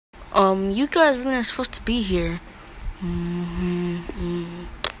You guys really aren't supposed to be here.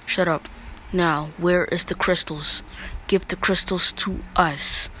 Shut up. Now, where is the crystals? Give the crystals to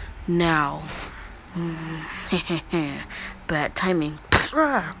us. Now. Bad timing.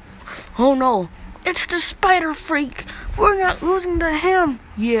 Oh no, it's the spider freak. We're not losing to him.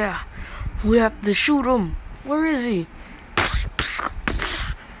 Yeah, we have to shoot him. Where is he?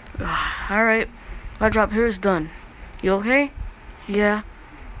 Alright, my job here is done. You okay? Yeah.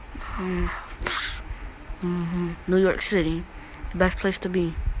 New York City, the best place to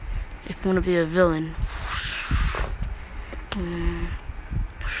be if you want to be a villain.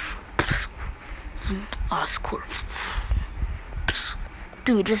 Oscorp.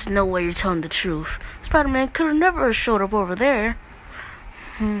 Dude, there's no way you're telling the truth. Spider-Man could have never showed up over there.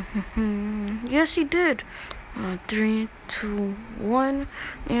 Yes, he did. 3, 2, 1,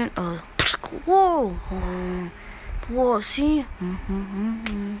 and whoa, whoa. See?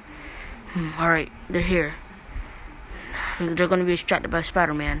 Alright, they're here. They're gonna be distracted by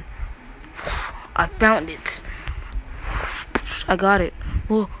Spider-Man. I found it. I got it.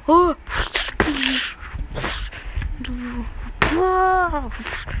 Whoa, oh.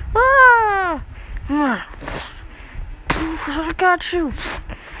 I got you.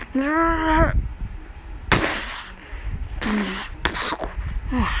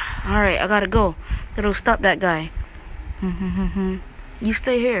 Alright, I gotta go. Gotta stop that guy. You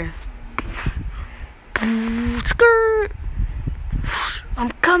stay here. Skirt.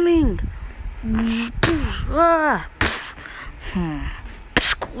 I'm coming.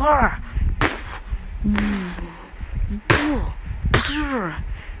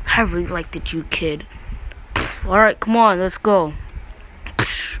 I really liked it, you kid. Alright, come on, let's go.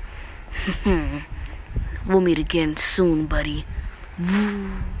 We'll meet again soon, buddy.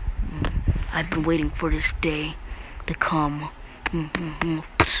 I've been waiting for this day to come.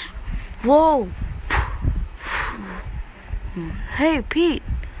 Whoa! Hey, Pete.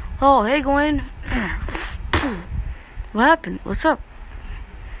 Oh, hey, Gwen. What happened? What's up?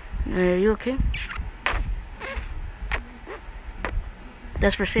 Are you okay?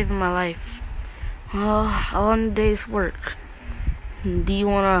 That's for saving my life. On the day's work. Do you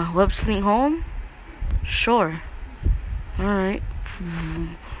want to web sling home? Sure. Alright.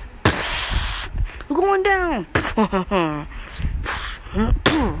 We're going down.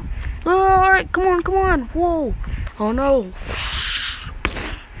 Alright, come on. Whoa. Oh no.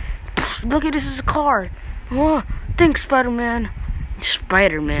 Look at this is a car. Oh, thanks, Spider-Man.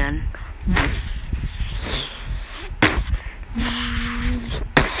 Spider-Man.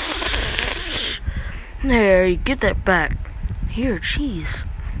 There, you get that back. Here, cheese.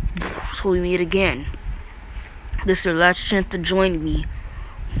 So we meet again. This is your last chance to join me.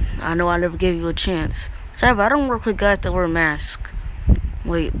 I know I never gave you a chance. Sorry, but I don't work with guys that wear masks.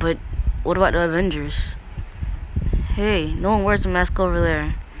 Wait, but what about the Avengers? Hey, no one wears a mask over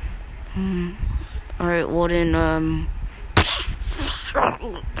there. Alright, well then,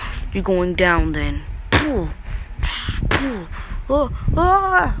 you're going down then.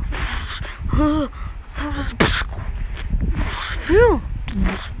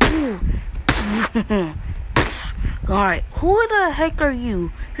 Alright, who the heck are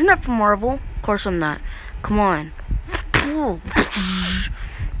you? You're not from Marvel. Of course I'm not. Come on.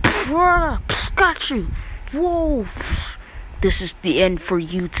 Got you. Whoa. This is the end for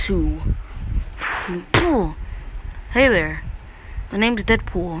you too. Hey there. My name's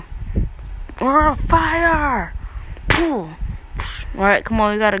Deadpool. Fire. Alright, come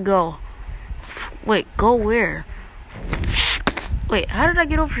on, we gotta go. Wait, go where? Wait, how did I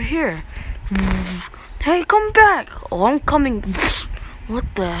get over here? Hey, come back! Oh, I'm coming. What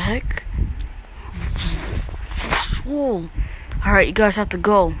the heck? Whoa. Alright, you guys have to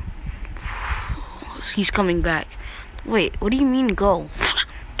go. He's coming back. Wait, what do you mean go?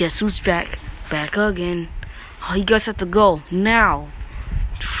 Guess who's back? Back again. Oh, you guys have to go. Now.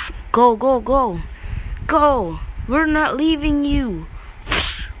 Go. Go. We're not leaving you.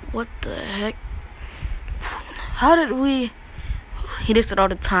 What the heck? How did we... He does it all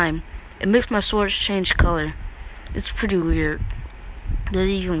the time. It makes my swords change color. It's pretty weird. Doesn't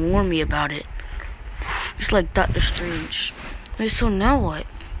even warn me about it. It's like Doctor Strange. Wait, so now what?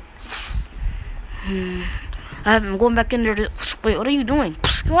 I'm going back in there to... Wait, what are you doing?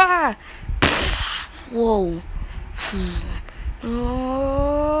 Whoa.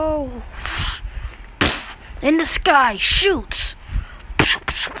 Oh. In the sky, shoot.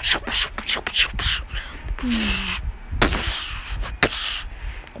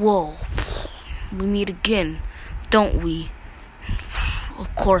 Whoa. We meet again, don't we?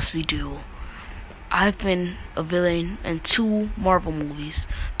 Of course we do. I've been a villain in 2 Marvel movies.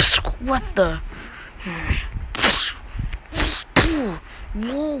 What the?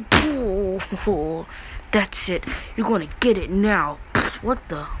 That's it. You're gonna get it now. What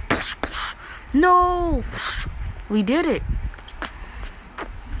the? No! We did it.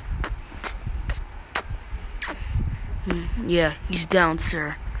 Yeah, he's down,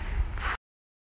 sir.